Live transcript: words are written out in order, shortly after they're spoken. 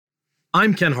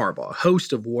I'm Ken Harbaugh,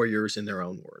 host of Warriors in Their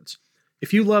Own Words.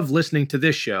 If you love listening to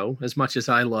this show as much as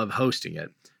I love hosting it,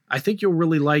 I think you'll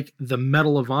really like the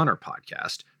Medal of Honor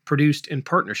podcast, produced in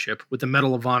partnership with the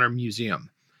Medal of Honor Museum.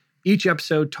 Each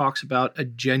episode talks about a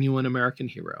genuine American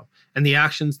hero and the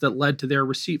actions that led to their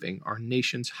receiving our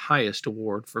nation's highest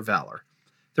award for valor.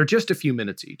 They're just a few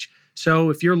minutes each, so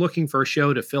if you're looking for a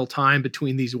show to fill time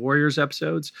between these Warriors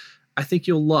episodes, I think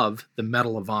you'll love the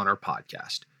Medal of Honor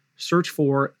podcast. Search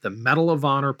for the Medal of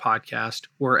Honor podcast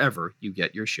wherever you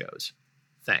get your shows.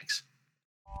 Thanks.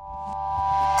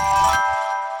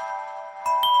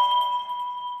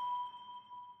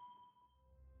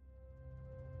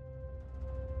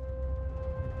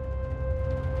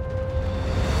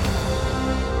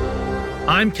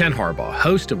 I'm Ken Harbaugh,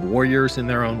 host of Warriors in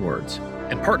Their Own Words.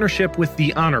 In partnership with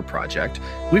the Honor Project,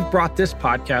 we've brought this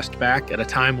podcast back at a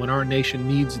time when our nation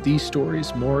needs these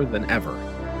stories more than ever.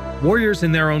 Warriors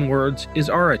in Their Own Words is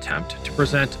our attempt to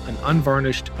present an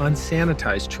unvarnished,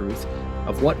 unsanitized truth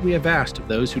of what we have asked of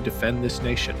those who defend this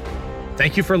nation.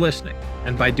 Thank you for listening,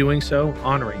 and by doing so,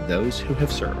 honoring those who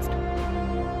have served.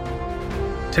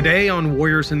 Today on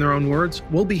Warriors in Their Own Words,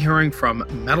 we'll be hearing from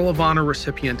Medal of Honor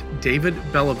recipient David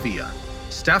Bellavia.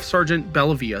 Staff Sergeant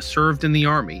Bellavia served in the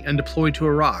Army and deployed to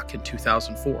Iraq in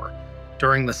 2004.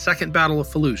 During the Second Battle of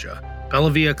Fallujah,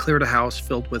 Bellavia cleared a house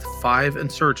filled with 5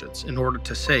 insurgents in order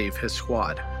to save his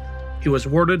squad. He was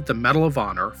awarded the Medal of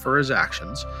Honor for his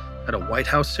actions at a White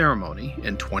House ceremony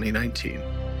in 2019.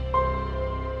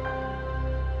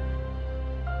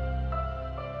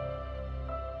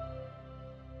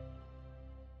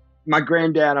 My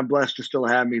granddad, I'm blessed to still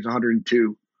have him. He's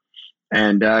 102.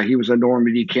 And he was a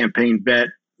Normandy campaign vet,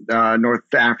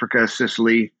 North Africa,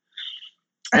 Sicily.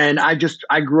 And I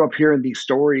grew up hearing these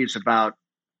stories about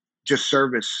just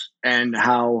service and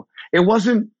how it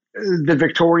wasn't the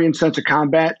Victorian sense of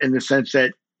combat in the sense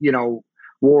that,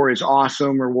 war is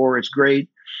awesome or war is great.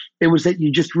 It was that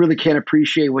you just really can't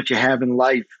appreciate what you have in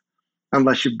life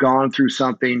unless you've gone through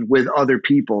something with other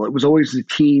people. It was always the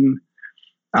team.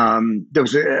 There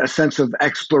was a sense of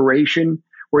exploration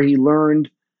where he learned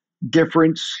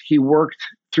difference. He worked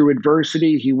through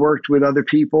adversity. He worked with other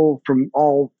people from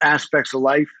all aspects of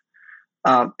life.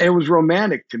 It was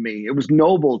romantic to me. It was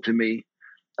noble to me.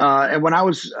 And when I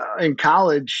was in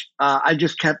college, I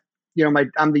just kept,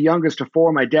 I'm the youngest of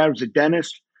 4. My dad was a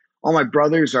dentist. All my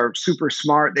brothers are super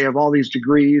smart. They have all these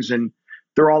degrees and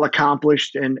they're all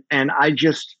accomplished. And I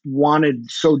just wanted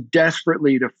so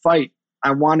desperately to fight. I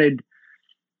wanted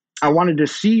to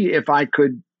see if I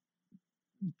could,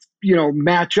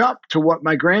 match up to what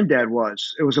my granddad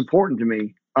was. It was important to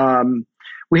me.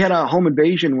 We had a home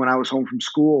invasion when I was home from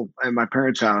school at my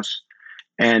parents' house.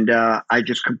 And I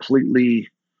just completely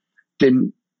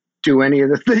didn't do any of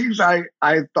the things I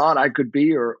thought I could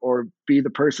be or be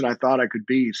the person I thought I could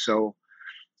be. So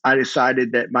I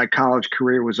decided that my college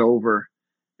career was over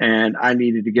and I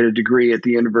needed to get a degree at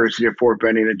the University of Fort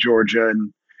Benning in Georgia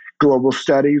in global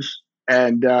studies.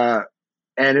 And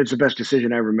it's the best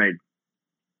decision I ever made.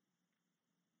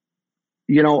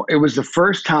 It was the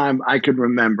first time I could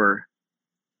remember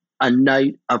a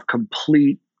night of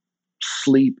complete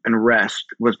sleep and rest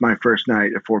was my first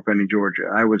night at Fort Benning, Georgia.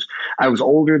 I was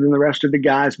older than the rest of the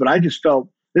guys, but I just felt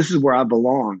this is where I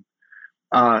belong.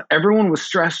 Everyone was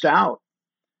stressed out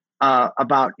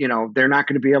about, they're not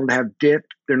going to be able to have dip.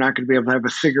 They're not going to be able to have a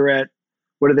cigarette.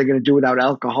 What are they going to do without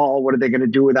alcohol? What are they going to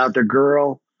do without their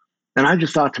girl? And I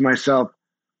just thought to myself,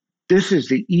 this is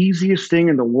the easiest thing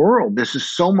in the world. This is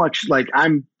so much like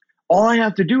all I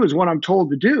have to do is what I'm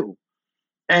told to do.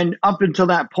 And up until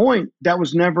that point, there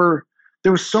was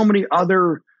so many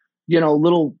other,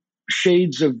 little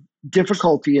shades of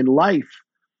difficulty in life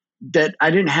that I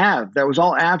didn't have, that was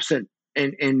all absent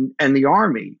in the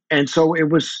Army. And so it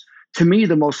was, to me,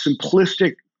 the most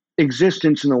simplistic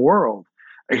existence in the world.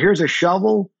 Here's a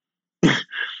shovel.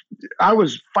 I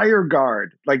was fire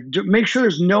guard, make sure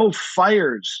there's no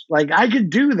fires. I could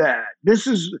do that.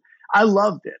 I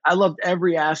loved it. I loved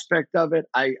every aspect of it.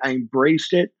 I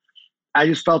embraced it. I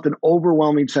just felt an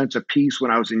overwhelming sense of peace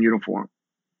when I was in uniform.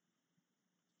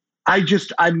 I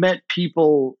met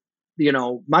people,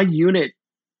 my unit,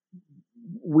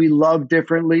 we love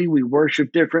differently. We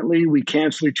worship differently. We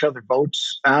cancel each other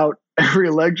votes out every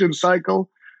election cycle.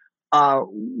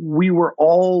 We were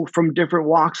all from different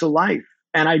walks of life.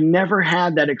 And I never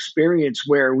had that experience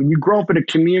where when you grow up in a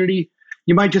community,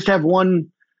 you might just have one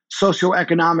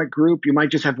socioeconomic group. You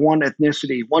might just have one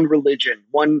ethnicity, one religion,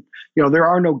 there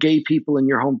are no gay people in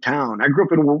your hometown. I grew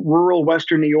up in rural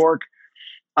Western New York.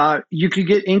 You could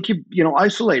get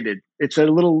isolated. It's a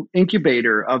little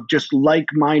incubator of just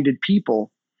like-minded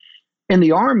people. In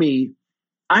the Army,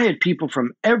 I had people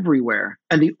from everywhere.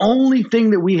 And the only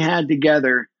thing that we had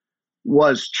together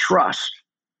was trust.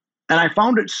 And I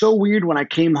found it so weird when I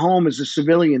came home as a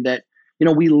civilian that,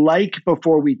 we like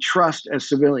before we trust as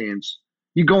civilians.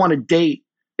 You go on a date.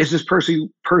 Is this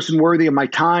person worthy of my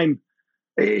time?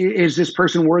 Is this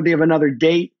person worthy of another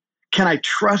date? Can I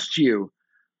trust you?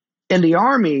 In the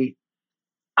Army,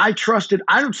 I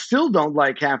still don't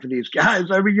like half of these guys.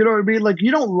 I mean, you know what I mean?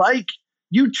 Like,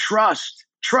 you trust.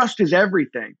 Trust is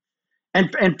everything.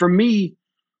 And for me,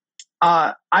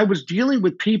 I was dealing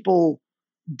with people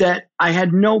that I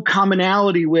had no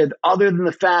commonality with other than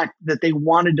the fact that they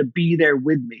wanted to be there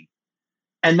with me.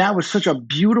 And that was such a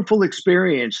beautiful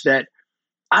experience that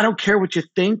I don't care what you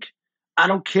think. I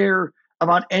don't care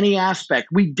about any aspect.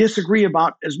 We disagree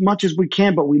about as much as we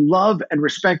can, but we love and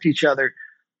respect each other.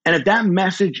 And if that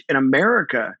message in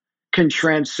America can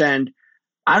transcend,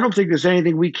 I don't think there's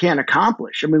anything we can't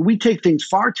accomplish. I mean, we take things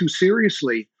far too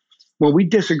seriously when we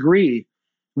disagree.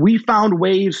 We found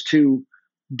ways to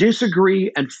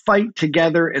disagree and fight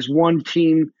together as one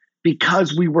team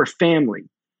because we were family.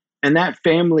 And that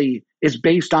family is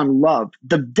based on love.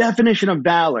 The definition of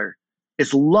valor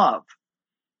is love.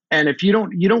 And if you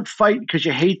don't fight because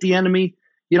you hate the enemy,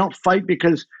 you don't fight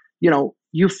because,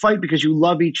 you fight because you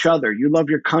love each other. You love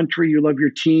your country, you love your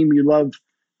team, you love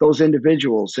those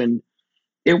individuals. And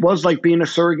it was like being a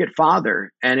surrogate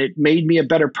father, and it made me a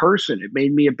better person. It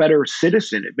made me a better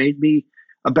citizen. It made me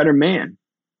a better man.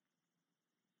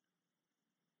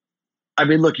 I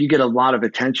mean, look, you get a lot of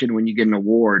attention when you get an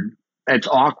award. It's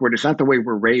awkward. It's not the way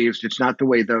we're raised. It's not the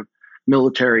way the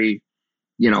military,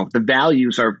 the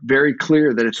values are very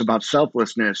clear that it's about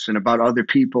selflessness and about other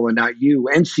people and not you.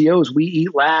 NCOs, we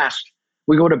eat last.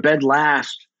 We go to bed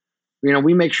last.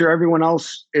 We make sure everyone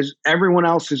else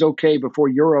is okay before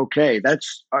you're okay.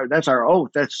 That's our oath.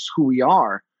 That's who we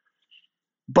are.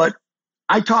 But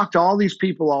I talk to all these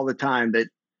people all the time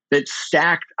that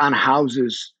stacked on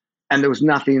houses and there was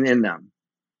nothing in them.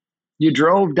 You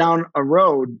drove down a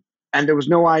road and there was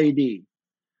no IED.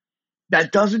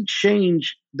 That doesn't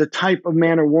change the type of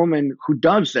man or woman who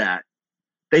does that.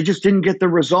 They just didn't get the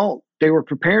result they were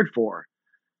prepared for.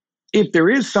 If there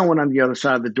is someone on the other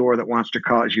side of the door that wants to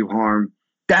cause you harm,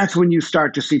 that's when you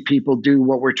start to see people do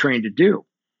what we're trained to do.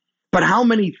 But how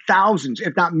many thousands,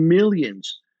 if not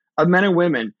millions, of men and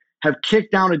women have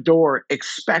kicked down a door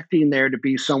expecting there to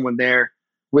be someone there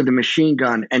with a machine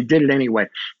gun and did it anyway?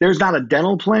 There's not a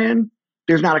dental plan.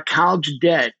 There's not a college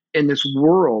debt in this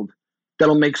world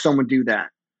that'll make someone do that.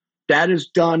 That is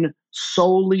done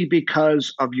solely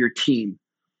because of your team.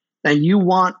 And you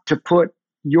want to put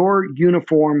your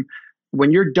uniform,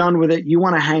 when you're done with it, you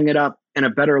want to hang it up in a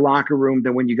better locker room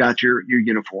than when you got your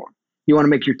uniform. You want to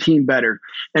make your team better.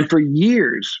 And for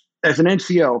years, as an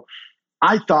NCO,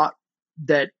 I thought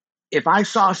that if I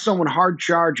saw someone hard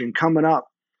charging coming up,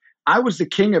 I was the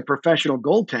king of professional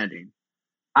goaltending.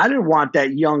 I didn't want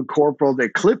that young corporal to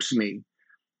eclipse me.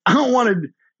 I don't want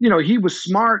to, he was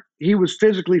smart. He was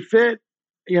physically fit.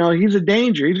 He's a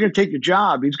danger. He's going to take your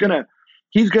job. He's going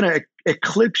to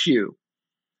eclipse you.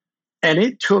 And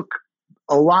it took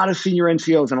a lot of senior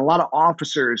NCOs and a lot of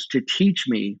officers to teach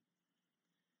me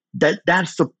that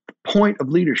that's the point of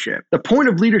leadership. The point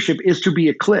of leadership is to be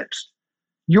eclipsed.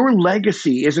 Your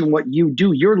legacy isn't what you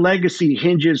do. Your legacy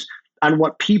hinges on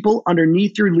what people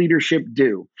underneath your leadership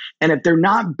do. And if they're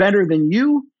not better than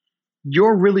you,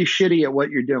 you're really shitty at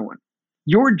what you're doing.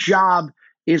 Your job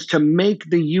is to make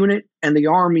the unit and the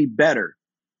Army better.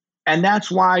 And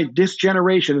that's why this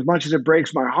generation, as much as it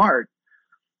breaks my heart,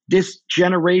 this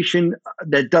generation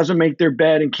that doesn't make their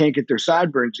bed and can't get their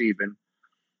sideburns even,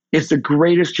 is the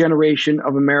greatest generation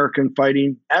of American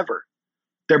fighting ever.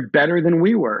 They're better than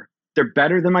we were. They're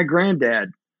better than my granddad.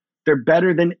 They're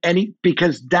better than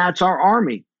because that's our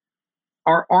Army.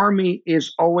 Our Army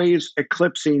is always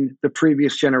eclipsing the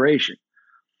previous generation.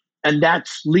 And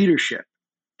that's leadership.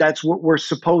 That's what we're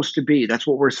supposed to be. That's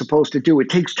what we're supposed to do. It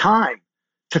takes time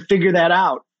to figure that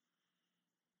out.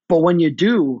 But when you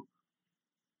do,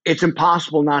 it's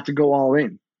impossible not to go all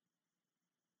in.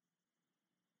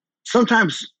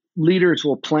 Sometimes leaders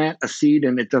will plant a seed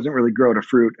and it doesn't really grow to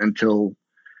fruit until,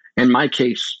 in my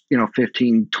case,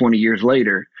 15, 20 years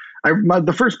later.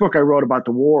 The first book I wrote about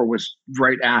the war was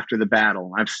right after the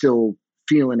battle. I'm still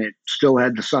feeling it, still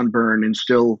had the sunburn, and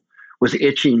still was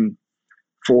itching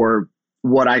for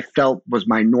what I felt was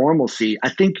my normalcy. I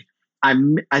think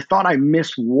I thought I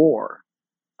missed war.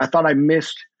 I thought I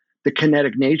missed the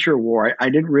kinetic nature of war. I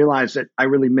didn't realize that I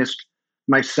really missed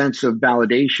my sense of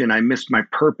validation. I missed my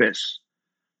purpose.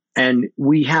 And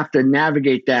we have to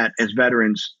navigate that as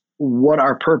veterans, what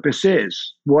our purpose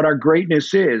is, what our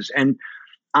greatness is. And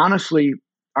honestly,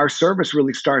 our service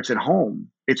really starts at home.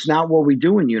 It's not what we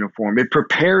do in uniform. It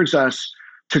prepares us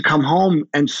to come home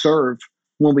and serve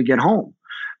when we get home.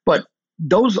 But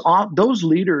those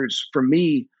leaders, for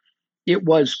me, it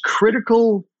was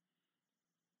critical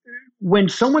when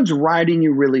someone's riding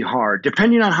you really hard,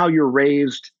 depending on how you're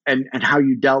raised and how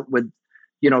you dealt with,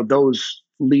 those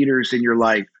leaders in your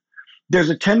life. There's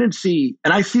a tendency,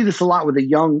 and I see this a lot with the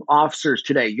young officers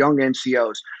today, young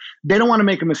NCOs. They don't want to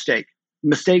make a mistake.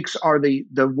 Mistakes are the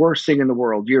worst thing in the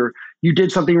world. You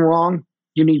did something wrong,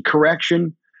 you need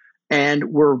correction, and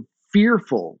we're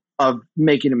fearful of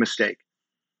making a mistake.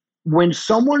 When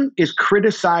someone is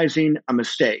criticizing a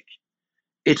mistake,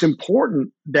 it's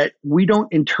important that we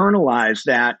don't internalize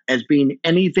that as being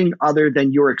anything other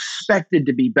than you're expected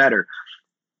to be better.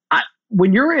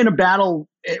 When you're in a battle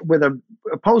with an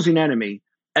opposing enemy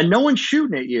and no one's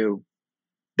shooting at you,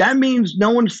 that means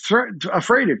no one's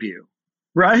afraid of you,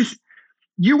 right?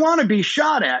 You want to be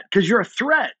shot at because you're a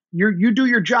threat. You do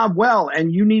your job well,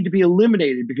 and you need to be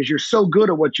eliminated because you're so good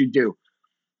at what you do.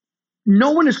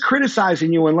 No one is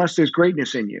criticizing you unless there's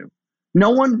greatness in you.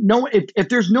 If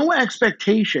there's no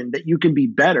expectation that you can be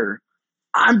better,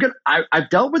 I've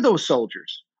dealt with those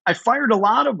soldiers. I fired a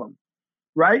lot of them,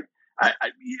 right?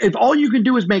 If all you can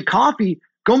do is make coffee,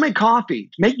 go make coffee.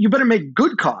 You better make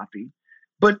good coffee,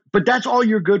 but that's all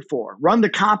you're good for. Run the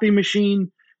copy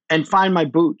machine and find my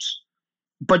boots.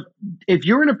 But if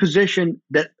you're in a position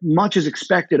that much is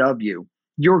expected of you,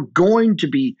 you're going to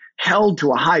be held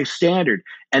to a high standard.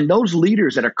 And those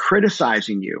leaders that are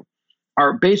criticizing you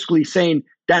are basically saying,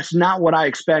 that's not what I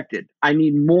expected. I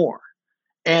need more.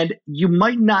 And you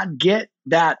might not get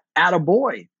that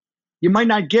attaboy. You might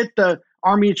not get the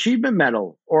Army Achievement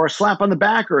Medal or a slap on the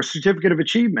back or a certificate of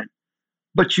achievement.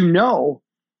 But you know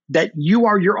that you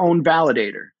are your own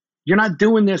validator. You're not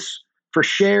doing this for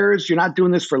shares. You're not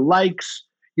doing this for likes.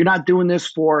 You're not doing this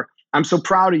for, I'm so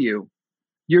proud of you.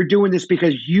 You're doing this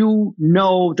because you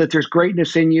know that there's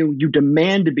greatness in you. You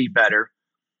demand to be better.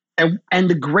 And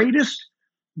the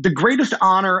greatest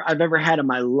honor I've ever had in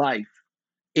my life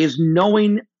is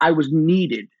knowing I was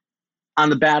needed on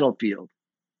the battlefield.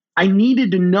 I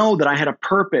needed to know that I had a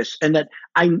purpose and that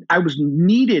I was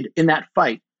needed in that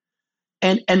fight.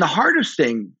 And the hardest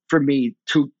thing for me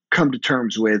to come to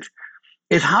terms with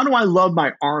is, how do I love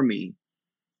my Army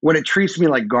when it treats me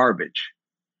like garbage?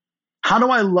 How do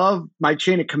I love my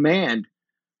chain of command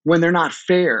when they're not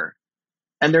fair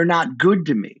and they're not good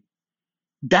to me?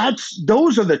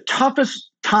 Those are the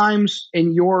toughest times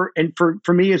and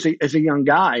for me as a young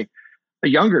guy, a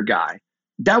younger guy,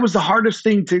 that was the hardest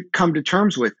thing to come to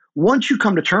terms with. Once you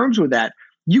come to terms with that,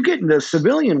 you get in the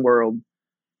civilian world,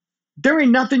 there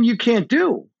ain't nothing you can't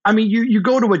do. I mean, you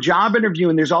go to a job interview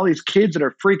and there's all these kids that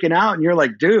are freaking out and you're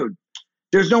like, dude,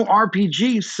 there's no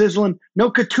RPG sizzling.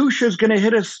 No Katusha's going to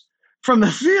hit us from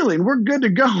the ceiling. We're good to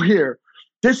go here.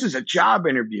 This is a job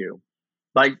interview.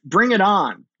 Like, bring it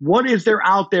on. What is there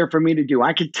out there for me to do?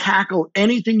 I can tackle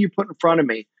anything you put in front of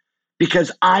me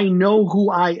because I know who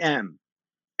I am.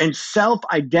 And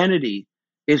self-identity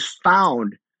is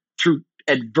found through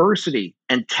adversity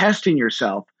and testing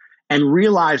yourself and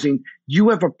realizing you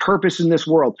have a purpose in this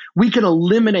world. We can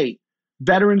eliminate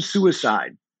veteran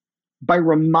suicide by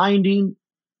reminding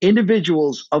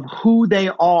individuals of who they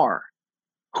are.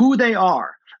 Who they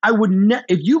are.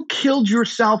 If you killed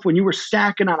yourself when you were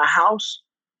stacking on a house,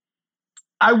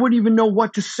 I wouldn't even know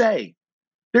what to say.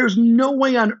 There's no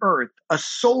way on earth a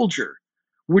soldier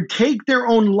would take their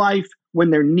own life when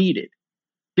they're needed,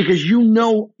 because you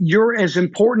know you're as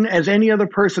important as any other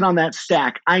person on that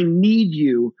stack. I need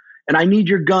you, and I need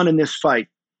your gun in this fight.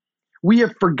 We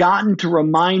have forgotten to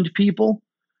remind people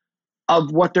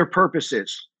of what their purpose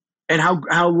is and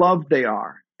how loved they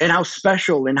are and how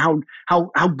special and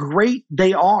how great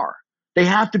they are. They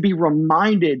have to be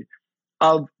reminded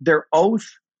of their oath,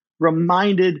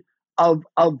 reminded of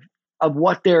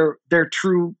what their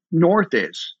true north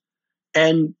is.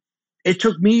 And it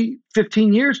took me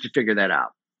 15 years to figure that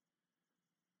out.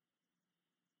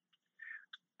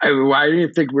 I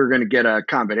didn't think we were going to get a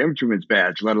combat infantryman's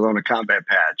badge, let alone a combat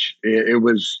patch. It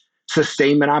was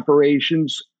sustainment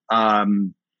operations.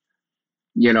 The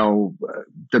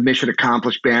mission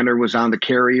accomplished banner was on the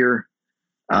carrier.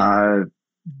 We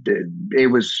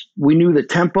knew the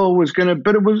tempo was going to,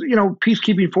 but it was,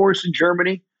 peacekeeping force in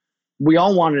Germany. We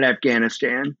all wanted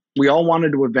Afghanistan. We all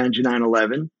wanted to avenge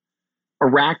 9/11.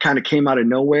 Iraq kind of came out of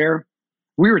nowhere.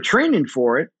 We were training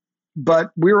for it, but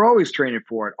we were always training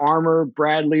for it. Armor,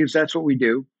 Bradleys, that's what we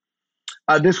do.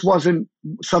 This wasn't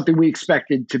something we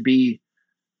expected to be.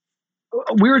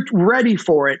 We were ready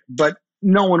for it, but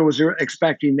no one was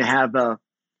expecting to have a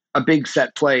big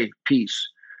set play piece.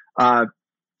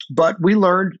 But we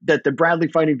learned that the Bradley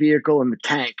fighting vehicle and the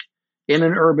tank in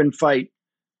an urban fight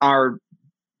are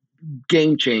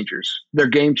game changers. They're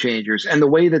game changers. And the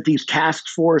way that these task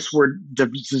force were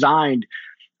designed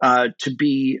to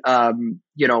be,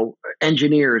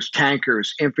 engineers,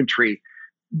 tankers, infantry,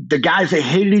 the guys that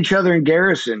hated each other in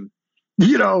garrison,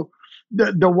 the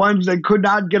ones that could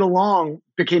not get along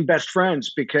became best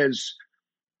friends because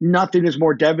nothing is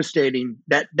more devastating.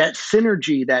 That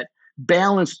synergy, that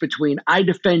balance between I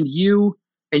defend you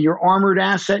and your armored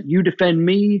asset, you defend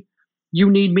me, you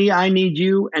need me, I need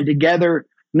you, and together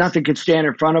nothing can stand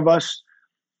in front of us.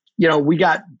 We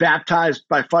got baptized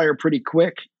by fire pretty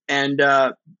quick, and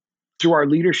through our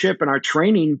leadership and our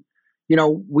training,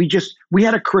 we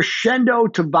had a crescendo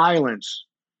to violence,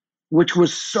 which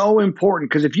was so important,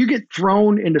 because if you get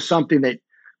thrown into something that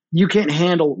you can't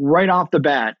handle right off the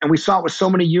bat, and we saw it with so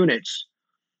many units,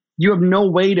 you have no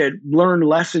way to learn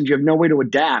lessons. You have no way to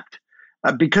adapt.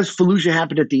 Because Fallujah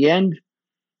happened at the end,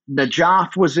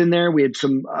 Najaf was in there. We had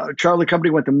some Charlie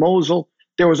Company went to Mosul.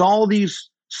 There was all these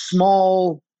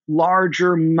small,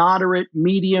 larger, moderate,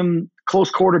 medium, close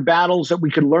quarter battles that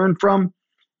we could learn from.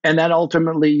 And that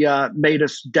ultimately made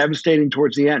us devastating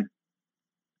towards the end.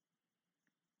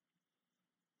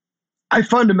 I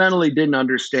fundamentally didn't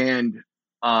understand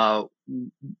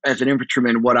as an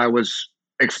infantryman what I was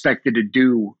expected to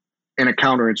do in a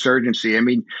counterinsurgency. I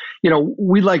mean,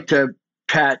 we like to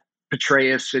pat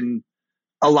Petraeus and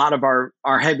a lot of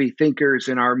our heavy thinkers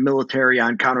in our military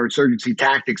on counterinsurgency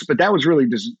tactics, but that was really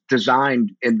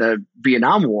designed in the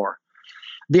Vietnam War.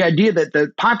 The idea that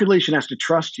the population has to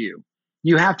trust you,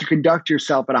 you have to conduct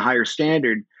yourself at a higher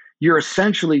standard. You're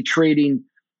essentially trading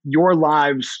your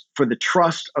lives for the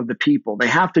trust of the people. They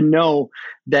have to know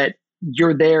that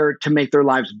you're there to make their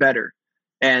lives better,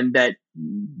 and that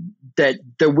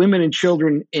the women and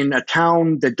children in a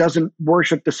town that doesn't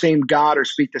worship the same God or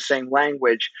speak the same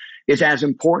language is as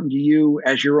important to you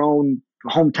as your own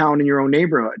hometown and your own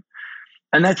neighborhood.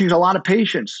 And that takes a lot of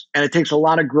patience, and it takes a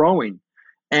lot of growing.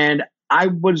 And I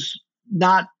was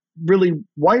not really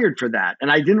wired for that,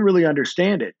 and I didn't really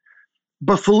understand it.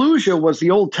 But Fallujah was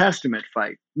the Old Testament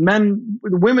fight.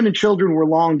 Women and children were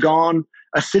long gone,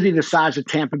 a city the size of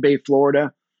Tampa Bay,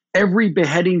 Florida. Every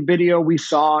beheading video we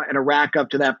saw in Iraq up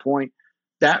to that point,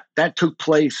 that took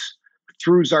place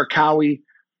through Zarqawi,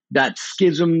 that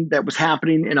schism that was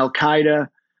happening in Al-Qaeda,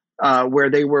 where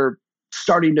they were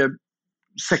starting to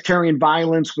sectarian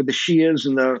violence with the Shias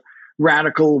and the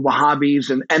radical Wahhabis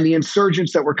and the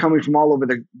insurgents that were coming from all over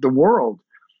the world.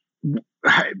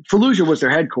 Fallujah was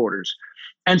their headquarters.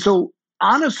 And so,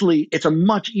 honestly, it's a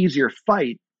much easier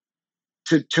fight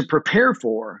to prepare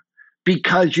for,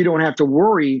 because you don't have to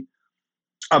worry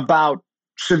about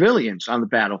civilians on the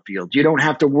battlefield. You don't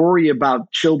have to worry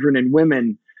about children and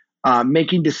women.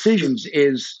 Making decisions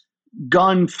is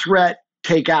gun, threat,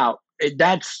 take out.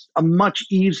 That's a much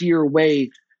easier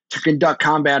way to conduct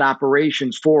combat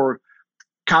operations for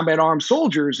combat armed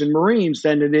soldiers and Marines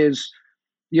than it is,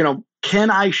 can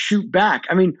I shoot back?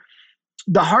 I mean,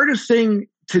 the hardest thing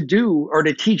to do, or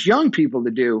to teach young people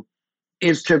to do,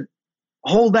 is to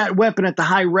hold that weapon at the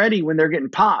high ready when they're getting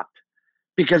popped,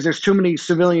 because there's too many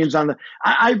civilians on the.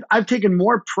 I've taken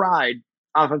more pride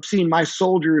of seeing my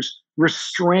soldiers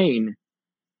restrain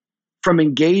from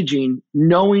engaging,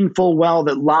 knowing full well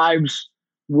that lives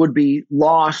would be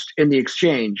lost in the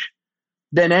exchange,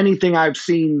 than anything I've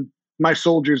seen my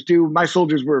soldiers do. My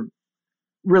soldiers were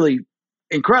really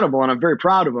incredible, and I'm very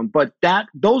proud of them. But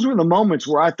those were the moments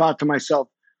where I thought to myself,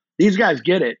 these guys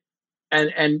get it,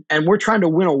 and we're trying to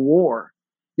win a war.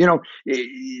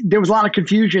 There was a lot of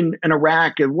confusion in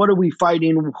Iraq, and what are we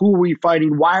fighting? Who are we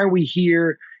fighting? Why are we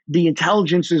here? The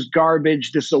intelligence is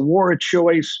garbage. This is a war of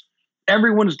choice.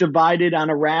 Everyone's divided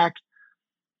on Iraq.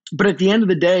 But at the end of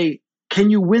the day, can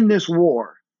you win this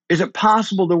war? Is it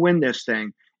possible to win this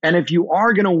thing? And if you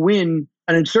are going to win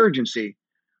an insurgency,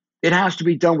 it has to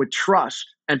be done with trust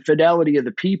and fidelity of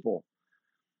the people.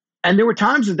 And there were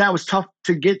times that was tough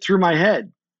to get through my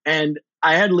head. And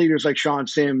I had leaders like Sean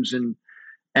Sims and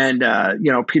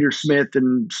Peter Smith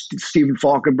and Stephen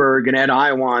Falkenberg and Ed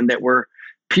Iwan that were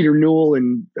Peter Newell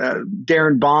and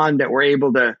Darren Bond that were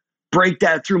able to break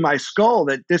that through my skull,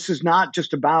 that this is not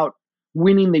just about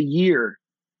winning the year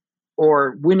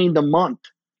or winning the month.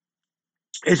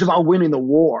 It's about winning the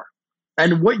war.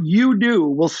 And what you do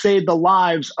will save the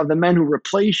lives of the men who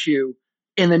replace you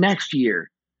in the next year.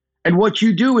 And what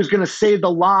you do is going to save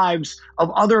the lives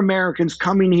of other Americans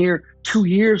coming here 2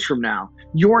 years from now.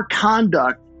 Your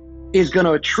conduct is going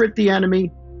to attrit the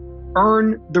enemy,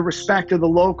 earn the respect of the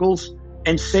locals,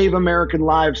 and save American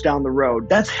lives down the road.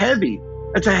 That's heavy.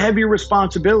 That's a heavy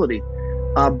responsibility.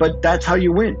 But that's how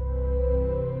you win.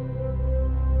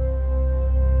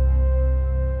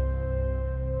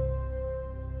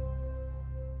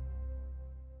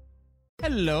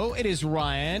 Hello, it is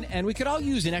Ryan, and we could all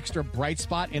use an extra bright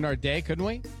spot in our day, couldn't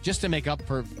we? Just to make up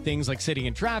for things like sitting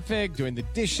in traffic, doing the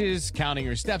dishes, counting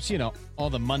your steps, you know, all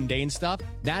the mundane stuff.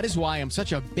 That is why I'm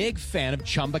such a big fan of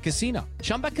Chumba Casino.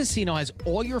 Chumba Casino has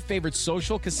all your favorite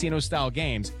social casino-style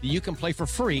games that you can play for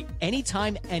free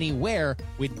anytime, anywhere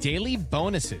with daily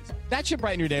bonuses. That should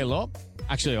brighten your day a little.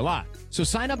 Actually, a lot. So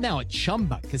sign up now at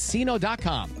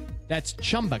ChumbaCasino.com. That's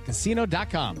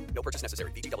ChumbaCasino.com. No purchase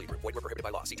necessary. VGW Group. Void where prohibited by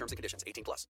law. See terms and conditions.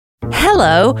 18+.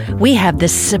 Hello. We have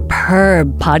this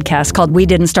superb podcast called We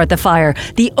Didn't Start the Fire,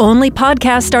 the only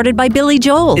podcast started by Billy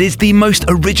Joel. It is the most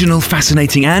original,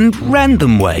 fascinating, and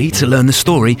random way to learn the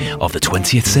story of the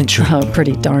 20th century. Oh,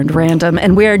 pretty darned random.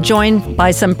 And we are joined by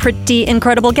some pretty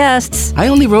incredible guests. I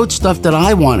only wrote stuff that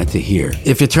I wanted to hear.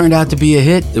 If it turned out to be a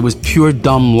hit, it was pure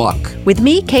dumb luck. With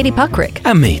me, Katie Puckrick.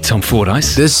 And me, Tom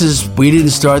Fordyce. This is We Didn't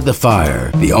Start the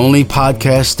Fire, the only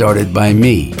podcast started by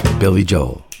me, Billy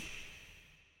Joel.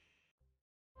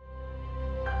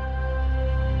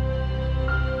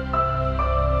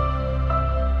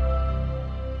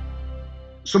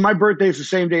 So my birthday is the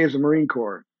same day as the Marine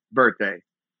Corps birthday.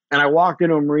 And I walked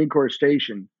into a Marine Corps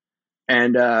station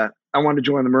and I wanted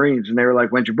to join the Marines. And they were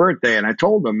like, when's your birthday? And I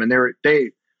told them, and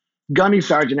Gunny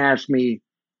Sergeant asked me,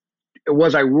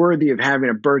 was I worthy of having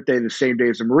a birthday the same day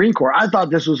as the Marine Corps? I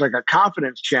thought this was like a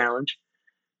confidence challenge.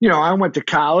 You know, I went to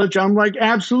college. I'm like,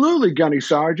 absolutely, Gunny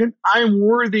Sergeant. I'm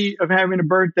worthy of having a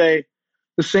birthday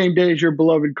the same day as your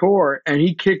beloved Corps. And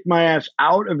he kicked my ass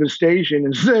out of his station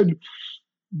and said,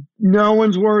 no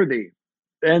one's worthy.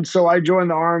 And so I joined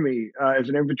the Army as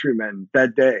an infantryman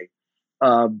that day.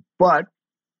 But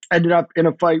ended up in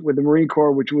a fight with the Marine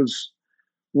Corps, which was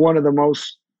one of the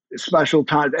most special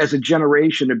times as a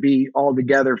generation to be all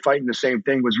together fighting the same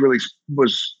thing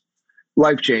was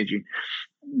life-changing.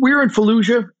 We were in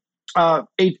Fallujah, 8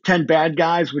 to 10 bad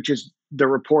guys, which is the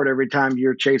report every time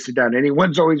you're chasing down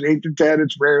anyone's always 8 to 10.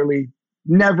 It's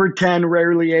never 10,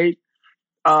 rarely 8.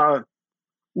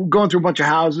 We're going through a bunch of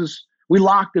houses. We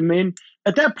locked them in.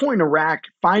 At that point in Iraq,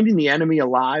 finding the enemy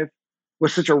alive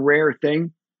was such a rare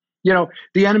thing. You know,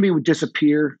 the enemy would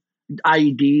disappear,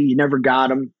 IED, you never got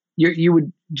them. You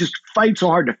would just fight so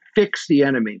hard to fix the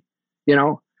enemy, you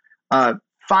know.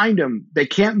 Find them. They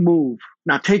can't move.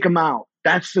 Now take them out.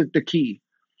 That's the key.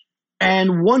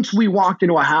 And once we walked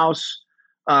into a house,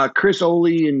 Chris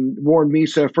Oley and Warren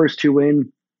Misa, first two in,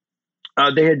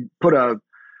 they had put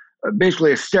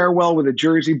basically a stairwell with a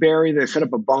Jersey barrier. They set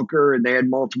up a bunker and they had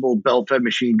multiple belt-fed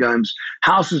machine guns.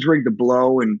 Houses rigged to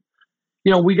blow, and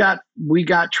you know we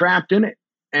got trapped in it.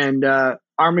 And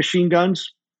our machine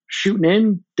guns shooting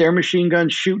in, their machine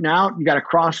guns shooting out. You got a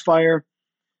crossfire.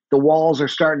 The walls are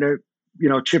starting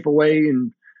to chip away,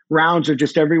 and rounds are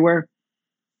just everywhere.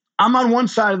 I'm on one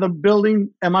side of the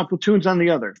building, and my platoon's on the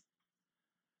other.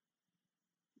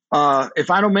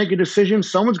 If I don't make a decision,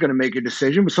 someone's going to make a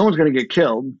decision, but someone's going to get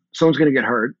killed. Someone's going to get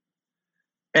hurt.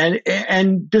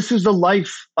 And this is the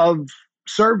life of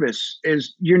service,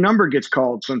 is your number gets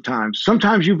called sometimes.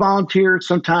 Sometimes you volunteer.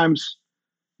 Sometimes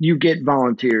you get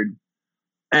volunteered.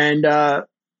 And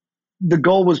the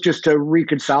goal was just to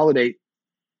reconsolidate.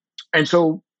 And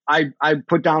so I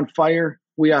put down fire.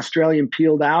 We Australian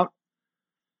peeled out.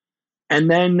 And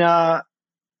then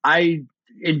I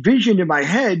envisioned in my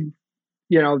head,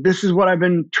 this is what I've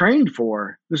been trained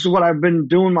for. This is what I've been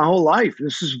doing my whole life.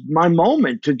 This is my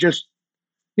moment to just,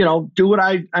 do what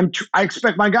I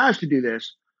expect my guys to do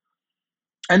this.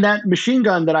 And that machine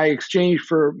gun that I exchanged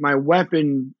for my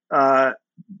weapon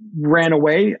ran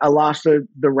away. I lost the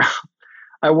round.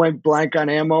 I went blank on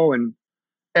ammo, and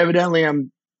evidently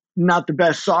I'm not the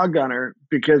best saw gunner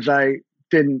because I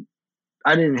didn't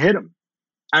hit them.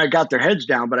 I got their heads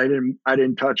down, but I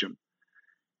didn't touch them.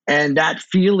 And that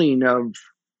feeling of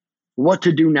what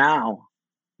to do now,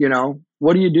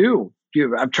 what do you do?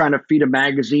 I'm trying to feed a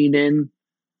magazine in,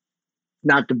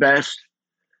 not the best.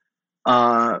 Do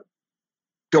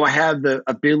I have the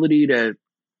ability to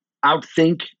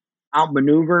outthink,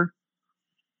 outmaneuver?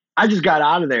 I just got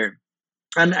out of there.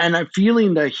 And I'm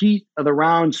feeling the heat of the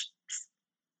rounds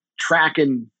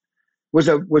tracking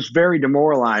was very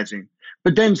demoralizing.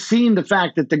 But then seeing the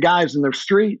fact that the guys in the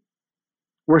street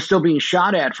were still being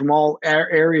shot at from all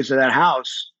areas of that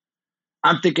house,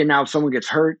 I'm thinking now if someone gets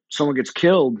hurt, someone gets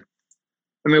killed.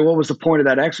 I mean, what was the point of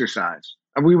that exercise?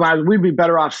 We'd be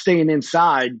better off staying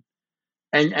inside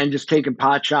and just taking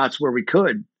pot shots where we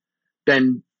could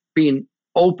than being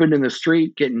open in the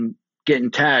street, getting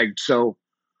tagged. So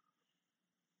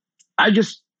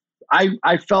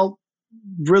I felt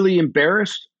really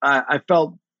embarrassed. I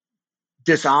felt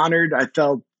dishonored. I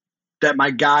felt that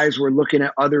my guys were looking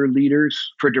at other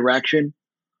leaders for direction.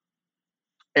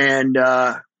 And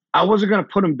I wasn't going to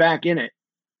put them back in it.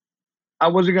 I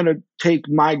wasn't going to take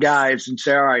my guys and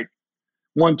say, all right,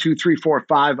 1, 2, 3, 4,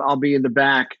 5, I'll be in the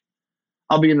back.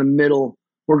 I'll be in the middle.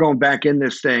 We're going back in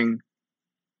this thing.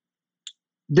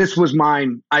 This was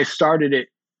mine. I started it,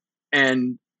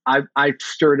 and I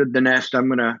stirred the nest.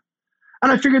 And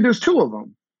I figured there's 2 of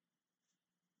them.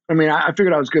 I mean, I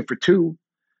figured I was good for 2,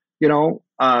 you know.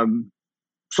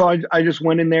 So I just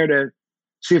went in there to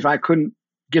see if I couldn't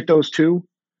get those 2.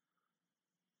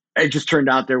 It just turned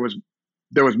out there was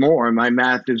more, and my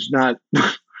math is not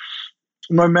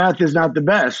the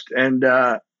best. And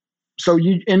so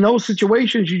you, in those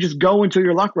situations, you just go until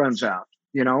your luck runs out,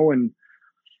 you know.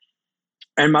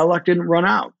 And my luck didn't run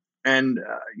out. And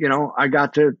you know, I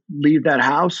got to leave that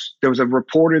house. There was a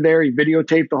reporter there. He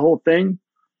videotaped the whole thing.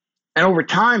 And over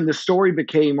time, the story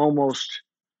became almost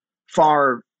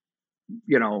far,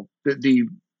 you know,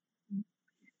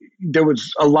 there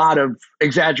was a lot of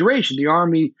exaggeration. The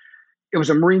Army, it was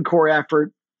a Marine Corps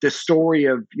effort. This story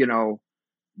of, you know,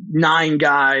 9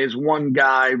 guys, 1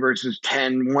 guy versus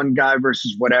 10, 1 guy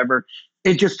versus whatever.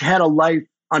 It just had a life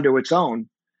unto its own.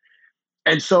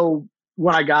 And so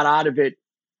when I got out of it,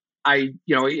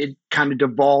 it kind of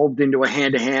devolved into a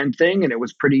hand-to-hand thing, and it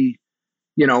was pretty,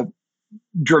 you know,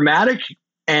 dramatic.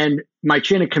 And my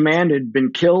chain of command had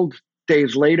been killed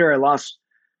days later. I lost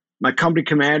my company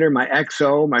commander, my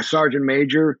XO, my sergeant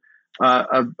major,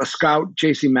 a scout,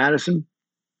 J.C. Madison.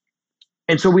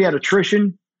 And so we had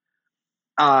attrition.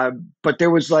 But there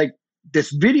was like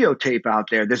this videotape out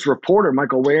there. This reporter,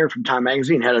 Michael Ware from Time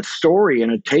Magazine, had a story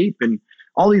and a tape and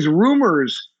all these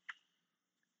rumors.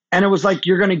 And it was like,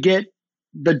 you're going to get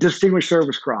the Distinguished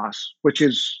Service Cross, which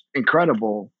is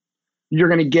incredible. You're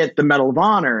going to get the Medal of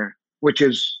Honor, which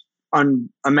is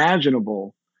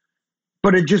unimaginable.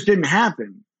 But it just didn't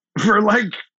happen for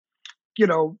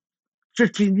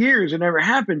 15 years. It never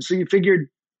happened. So you figured,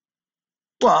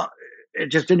 well, it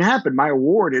just didn't happen. My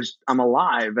award is I'm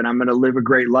alive and I'm going to live a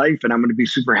great life and I'm going to be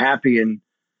super happy. And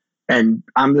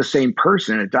I'm the same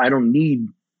person. I don't need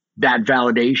that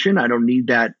validation. I don't need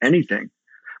that anything.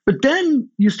 But then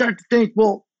you start to think,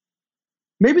 well,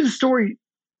 maybe the story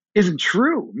isn't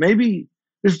true. Maybe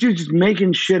this dude's just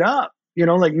making shit up,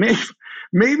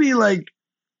 maybe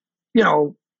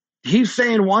he's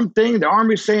saying one thing, the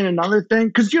Army's saying another thing.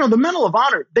 Because, the Medal of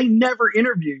Honor, they never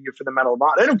interview you for the Medal of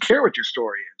Honor. They don't care what your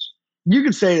story is. You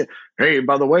could say, hey,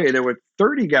 by the way, there were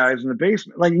 30 guys in the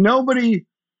basement.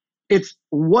 It's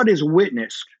what is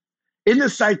witnessed. In the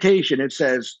citation, it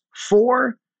says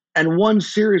 4 and 1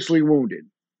 seriously wounded.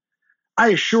 I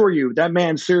assure you that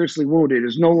man seriously wounded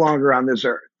is no longer on this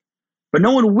earth. But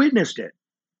no one witnessed it.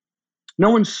 No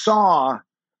one saw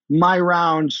my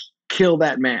rounds kill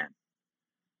that man.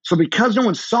 So because no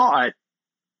one saw it,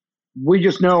 we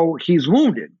just know he's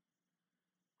wounded,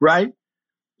 right?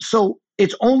 So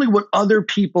it's only what other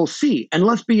people see. And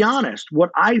let's be honest, what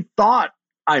I thought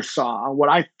I saw, what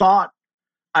I thought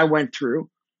I went through,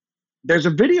 there's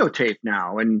a videotape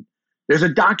now and there's a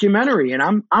documentary, and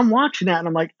I'm watching that and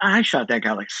I'm like, I shot that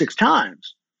guy 6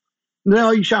 times.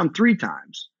 No, you shot him 3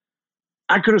 times.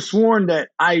 I could have sworn that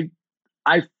I'm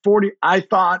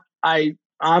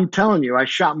telling you, I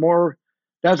shot more.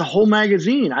 That was a whole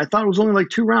magazine. I thought it was only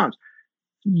 2 rounds.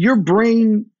 Your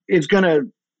brain is going to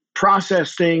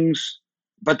process things,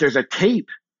 but there's a tape.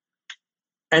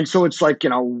 And so it's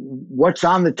what's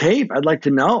on the tape? I'd like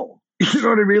to know. You know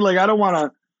what I mean?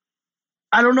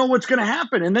 I don't know what's going to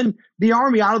happen. And then the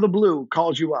Army out of the blue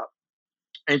calls you up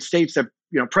and states that,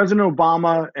 President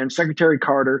Obama and Secretary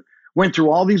Carter went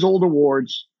through all these old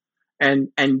awards and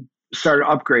started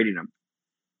upgrading them.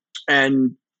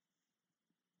 And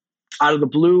out of the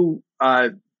blue,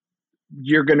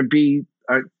 you're going to be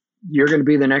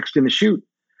the next in the chute.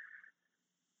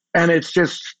 And it's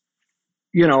just,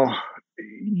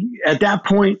 at that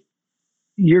point,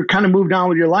 you're kind of moved on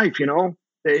with your life.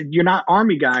 You're not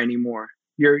Army guy anymore.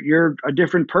 You're a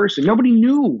different person. Nobody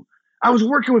knew. I was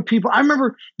working with people. I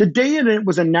remember the day that it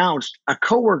was announced, a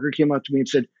coworker came up to me and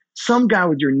said, some guy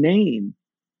with your name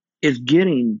is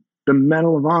getting the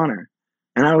Medal of Honor.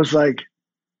 And I was like,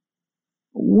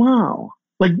 wow.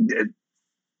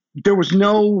 There was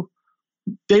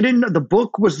they didn't know. The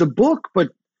book was the book, but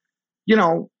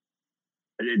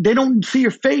they don't see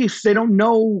your face. They don't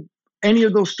know any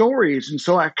of those stories. And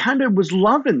so I kind of was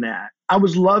loving that. I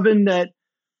was loving that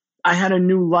I had a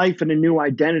new life and a new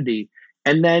identity.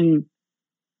 And then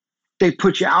they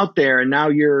put you out there and now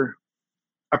you're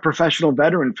a professional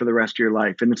veteran for the rest of your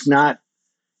life. And it's not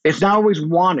always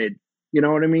wanted. You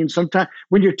know what I mean? Sometimes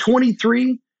when you're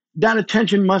 23, that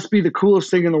attention must be the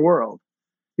coolest thing in the world.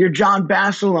 You're John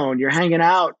Bassalone. You're hanging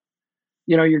out.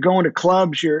 You know, you're going to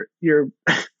clubs. You're you're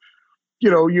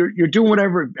doing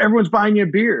whatever. Everyone's buying you a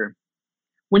beer.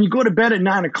 When you go to bed at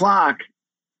 9 o'clock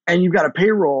and you've got a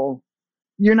payroll,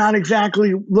 you're not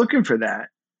exactly looking for that.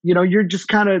 You know, you're just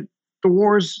kind of, the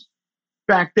war's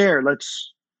back there.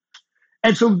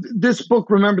 And so this book,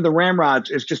 Remember the Ramrods,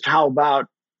 is just how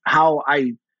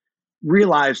I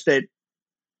realized that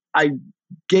I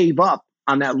gave up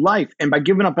on that life. And by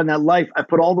giving up on that life, I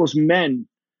put all those men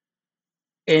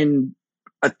in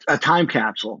a time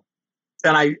capsule.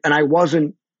 And I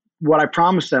wasn't what I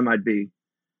promised them I'd be.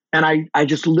 And I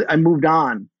moved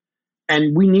on.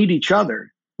 And we need each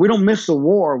other. We don't miss the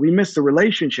war. We miss the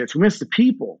relationships. We miss the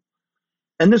people.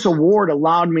 And this award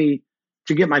allowed me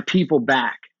to get my people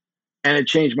back. And it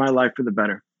changed my life for the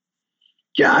better.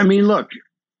 Yeah, I mean, look,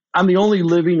 I'm the only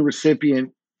living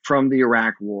recipient from the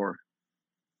Iraq War.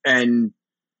 And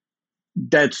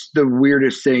that's the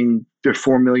weirdest thing. There's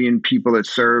 4 million people that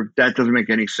served. That doesn't make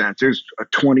any sense. There's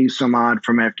 20 some odd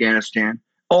from Afghanistan,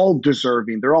 all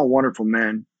deserving. They're all wonderful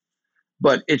men.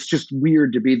 But it's just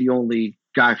weird to be the only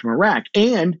guy from Iraq.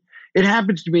 And it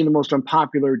happens to be the most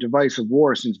unpopular divisive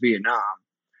war since Vietnam.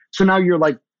 So now you're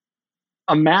like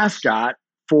a mascot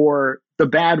for the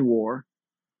bad war.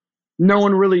 No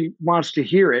one really wants to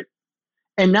hear it.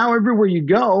 And now everywhere you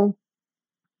go,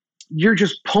 you're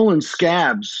just pulling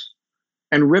scabs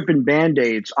and ripping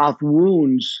Band-Aids off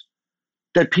wounds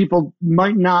that people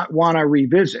might not want to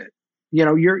revisit. You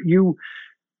know,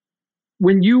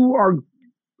 when you are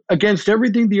against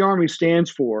everything the Army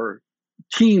stands for,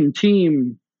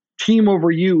 team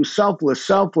over you,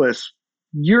 selfless,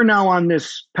 you're now on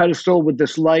this pedestal with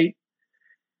this light.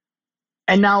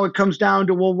 And now it comes down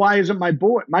to, well, why isn't my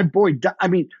boy? I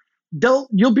mean,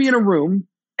 you'll be in a room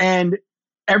and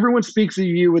everyone speaks of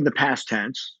you in the past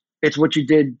tense. It's what you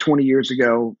did 20 years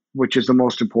ago, which is the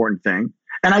most important thing.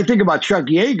 And I think about Chuck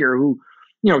Yeager, who,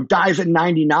 dies at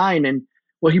 99 and,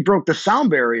 well, he broke the sound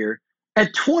barrier.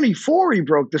 At 24, he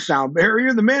broke the sound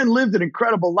barrier. The man lived an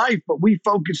incredible life, but we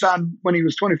focus on when he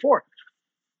was 24.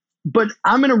 But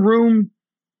I'm in a room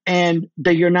and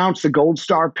they announce the Gold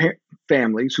Star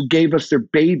families who gave us their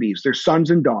babies, their sons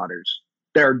and daughters.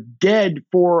 They're dead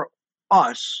for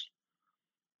us.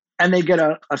 And they get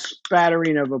a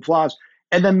spattering of applause.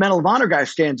 And then Medal of Honor guy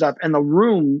stands up and the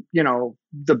room,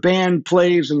 the band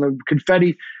plays and the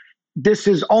confetti. This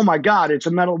is, oh my God, it's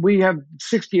a medal. We have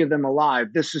 60 of them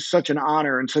alive. This is such an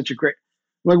honor and such a great,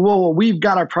 whoa, we've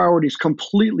got our priorities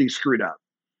completely screwed up.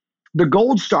 The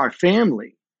Gold Star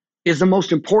family is the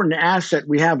most important asset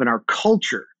we have in our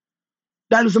culture.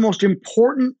 That is the most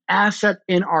important asset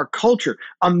in our culture.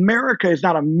 America is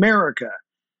not America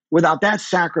without that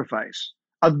sacrifice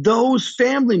of those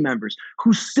family members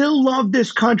who still love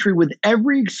this country with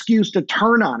every excuse to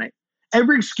turn on it.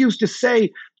 Every excuse to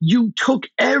say, you took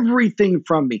everything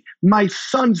from me, my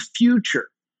son's future,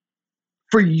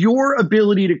 for your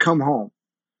ability to come home.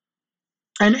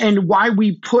 And why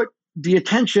we put the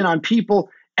attention on people.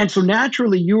 And so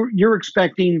naturally, you're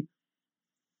expecting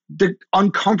the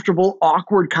uncomfortable,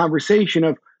 awkward conversation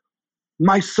of,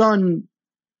 my son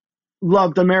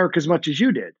loved America as much as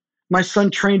you did. My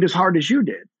son trained as hard as you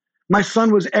did. My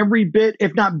son was every bit,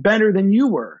 if not better than you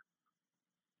were.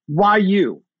 Why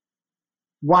you?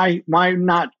 Why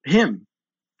not him?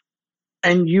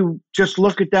 And you just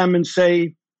look at them and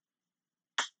say,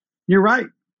 you're right.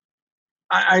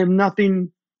 I have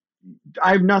nothing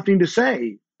to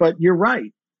say, but you're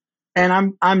right.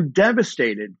 And I'm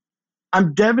devastated.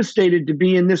 I'm devastated to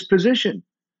be in this position.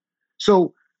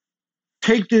 So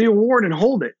take the award and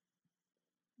hold it.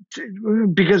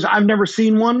 Because I've never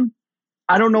seen one.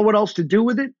 I don't know what else to do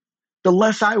with it. The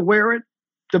less I wear it,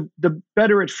 the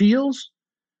better it feels.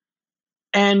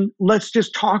 And let's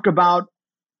just talk about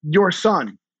your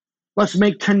son. Let's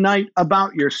make tonight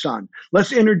about your son.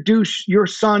 Let's introduce your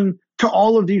son to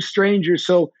all of these strangers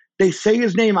so they say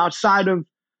his name outside of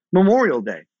Memorial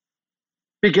Day.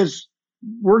 Because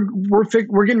we're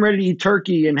getting ready to eat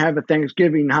turkey and have a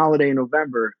Thanksgiving holiday in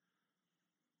November.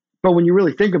 But when you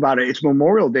really think about it, it's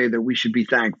Memorial Day that we should be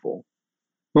thankful.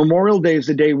 Memorial Day is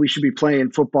the day we should be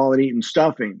playing football and eating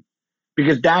stuffing,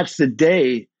 because that's the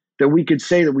day that we could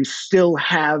say that we still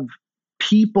have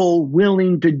people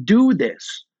willing to do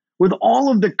this with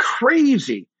all of the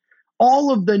crazy,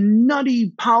 all of the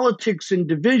nutty politics and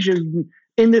division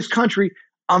in this country.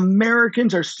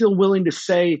 Americans are still willing to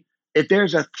say, if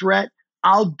there's a threat,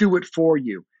 I'll do it for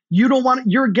you.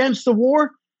 You're against the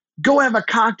war? Go have a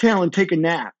cocktail and take a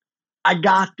nap. I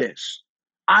got this.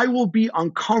 I will be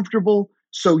uncomfortable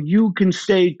so you can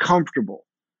stay comfortable.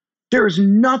 There is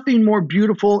nothing more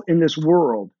beautiful in this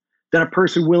world than a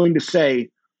person willing to say,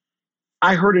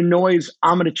 I heard a noise,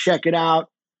 I'm going to check it out.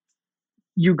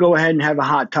 You go ahead and have a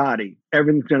hot toddy.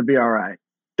 Everything's going to be all right.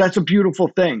 That's a beautiful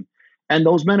thing. And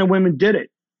those men and women did it.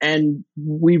 And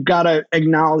we've got to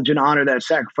acknowledge and honor that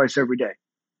sacrifice every day.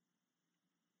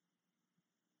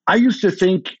 I used to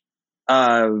think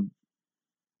someone's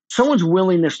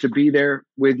willingness to be there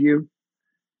with you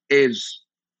is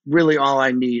really all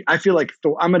I need. I feel like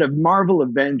I'm a Marvel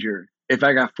Avenger if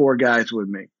I got 4 guys with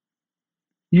me.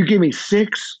 You give me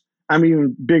 6, I'm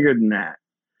even bigger than that.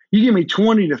 You give me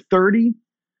 20 to 30,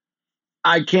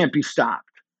 I can't be stopped.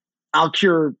 I'll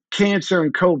cure cancer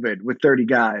and COVID with 30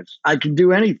 guys. I can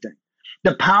do anything.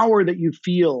 The power that you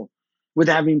feel with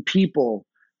having people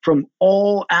from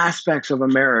all aspects of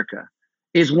America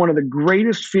is one of the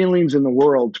greatest feelings in the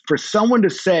world. For someone to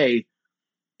say,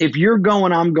 if you're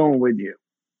going, I'm going with you.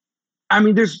 I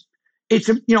mean,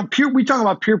 we talk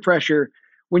about peer pressure.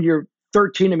 When you're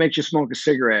 13, it makes you smoke a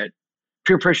cigarette.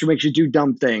 Peer pressure makes you do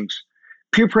dumb things.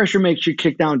 Peer pressure makes you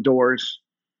kick down doors.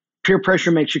 Peer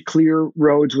pressure makes you clear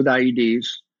roads with IEDs.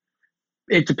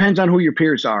 It depends on who your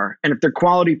peers are. And if they're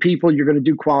quality people, you're going to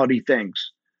do quality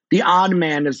things. The odd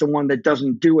man is the one that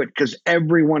doesn't do it because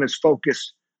everyone is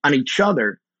focused on each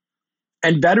other.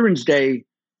 And Veterans Day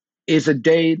is a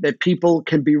day that people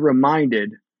can be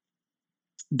reminded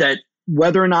that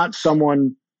whether or not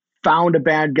someone found a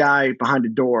bad guy behind a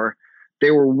door,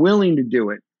 they were willing to do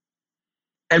it.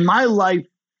 And my life,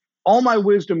 all my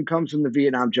wisdom comes from the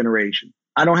Vietnam generation.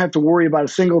 I don't have to worry about a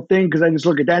single thing because I just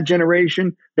look at that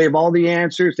generation. They have all the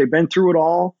answers. They've been through it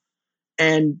all.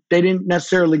 And they didn't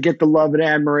necessarily get the love and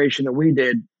admiration that we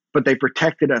did, but they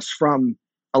protected us from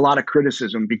a lot of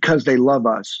criticism because they love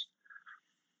us.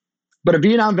 But a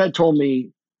Vietnam vet told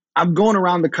me, I'm going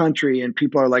around the country and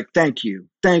people are like, thank you,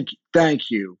 thank you, thank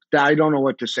you. I don't know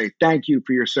what to say. Thank you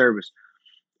for your service.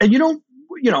 And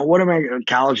what am I,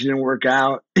 college didn't work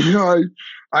out.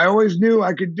 I always knew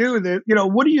I could do this.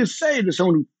 What do you say to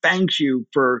someone who thanks you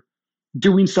for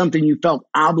doing something you felt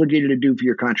obligated to do for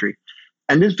your country?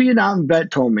 And this Vietnam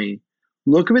vet told me,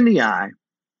 look him in the eye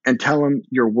and tell him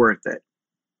you're worth it.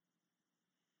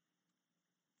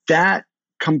 That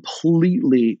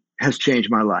completely has changed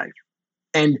my life.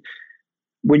 And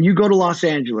when you go to Los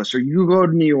Angeles or you go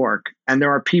to New York and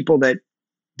there are people that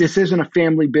this isn't a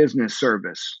family business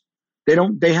service.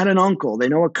 They had an uncle, they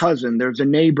know a cousin, there's a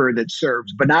neighbor that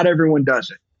serves, but not everyone does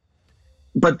it.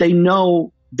 But they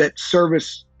know that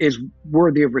service is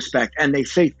worthy of respect. And they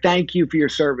say, thank you for your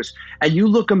service. And you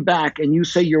look them back and you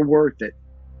say you're worth it.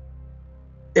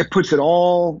 It puts it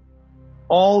all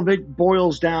of it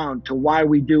boils down to why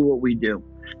we do what we do.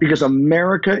 Because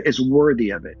America is worthy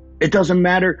of it. It doesn't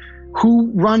matter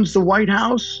who runs the White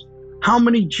House, how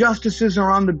many justices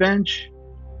are on the bench,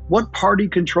 what party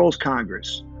controls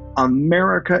Congress.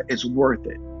 America is worth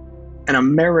it. And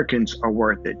Americans are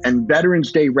worth it. And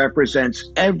Veterans Day represents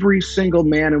every single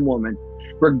man and woman,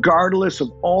 regardless of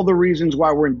all the reasons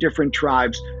why we're in different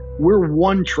tribes. We're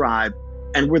one tribe,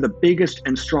 and we're the biggest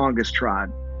and strongest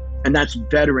tribe. And that's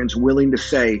veterans willing to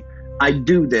say, I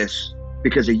do this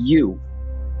because of you.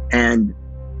 And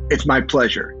it's my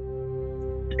pleasure.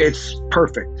 It's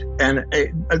perfect. And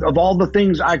of all the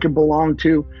things I could belong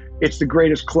to, it's the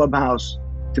greatest clubhouse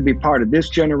to be part of this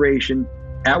generation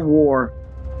at war,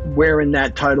 wearing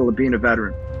that title of being a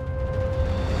veteran.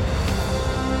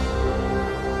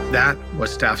 That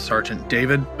was Staff Sergeant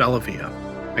David Bellavia.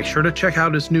 Make sure to check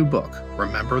out his new book,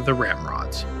 Remember the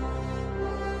Ramrods.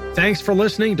 Thanks for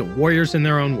listening to Warriors in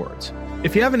Their Own Words.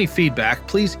 If you have any feedback,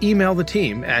 please email the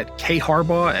team at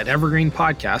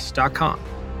kharbaugh@evergreenpodcasts.com.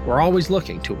 We're always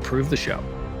looking to improve the show.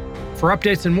 For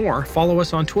updates and more, follow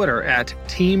us on Twitter at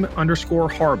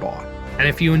 @team_Harbaugh. And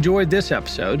if you enjoyed this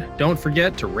episode, don't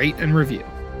forget to rate and review.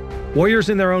 Warriors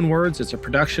in Their Own Words is a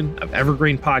production of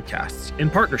Evergreen Podcasts in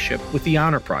partnership with the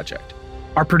Honor Project.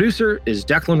 Our producer is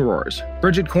Declan Roars.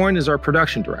 Bridget Coyne is our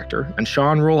production director, and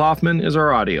Sean Ruhlhoffman is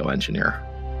our audio engineer.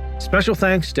 Special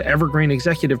thanks to Evergreen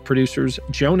executive producers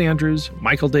Joan Andrews,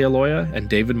 Michael DeAloia, and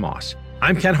David Moss.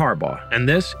 I'm Ken Harbaugh, and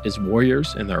this is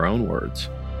Warriors in Their Own Words.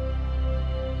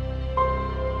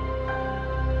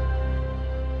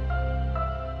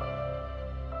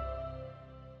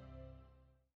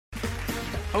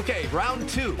 Okay, round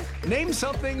 2. Name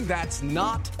something that's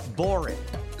not boring.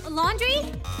 A laundry?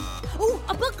 Ooh,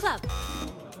 a book club.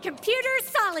 Computer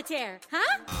solitaire,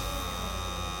 huh?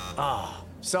 Ah,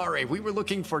 sorry, we were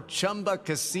looking for Chumba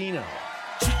Casino.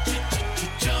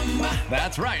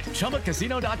 That's right,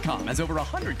 ChumbaCasino.com has over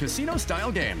 100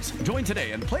 casino-style games. Join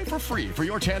today and play for free for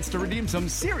your chance to redeem some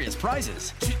serious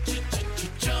prizes.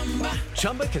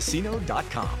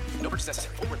 ChumbaCasino.com. No purchase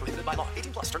necessary. Void where prohibited by law.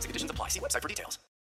 18 plus terms and conditions apply. See website for details.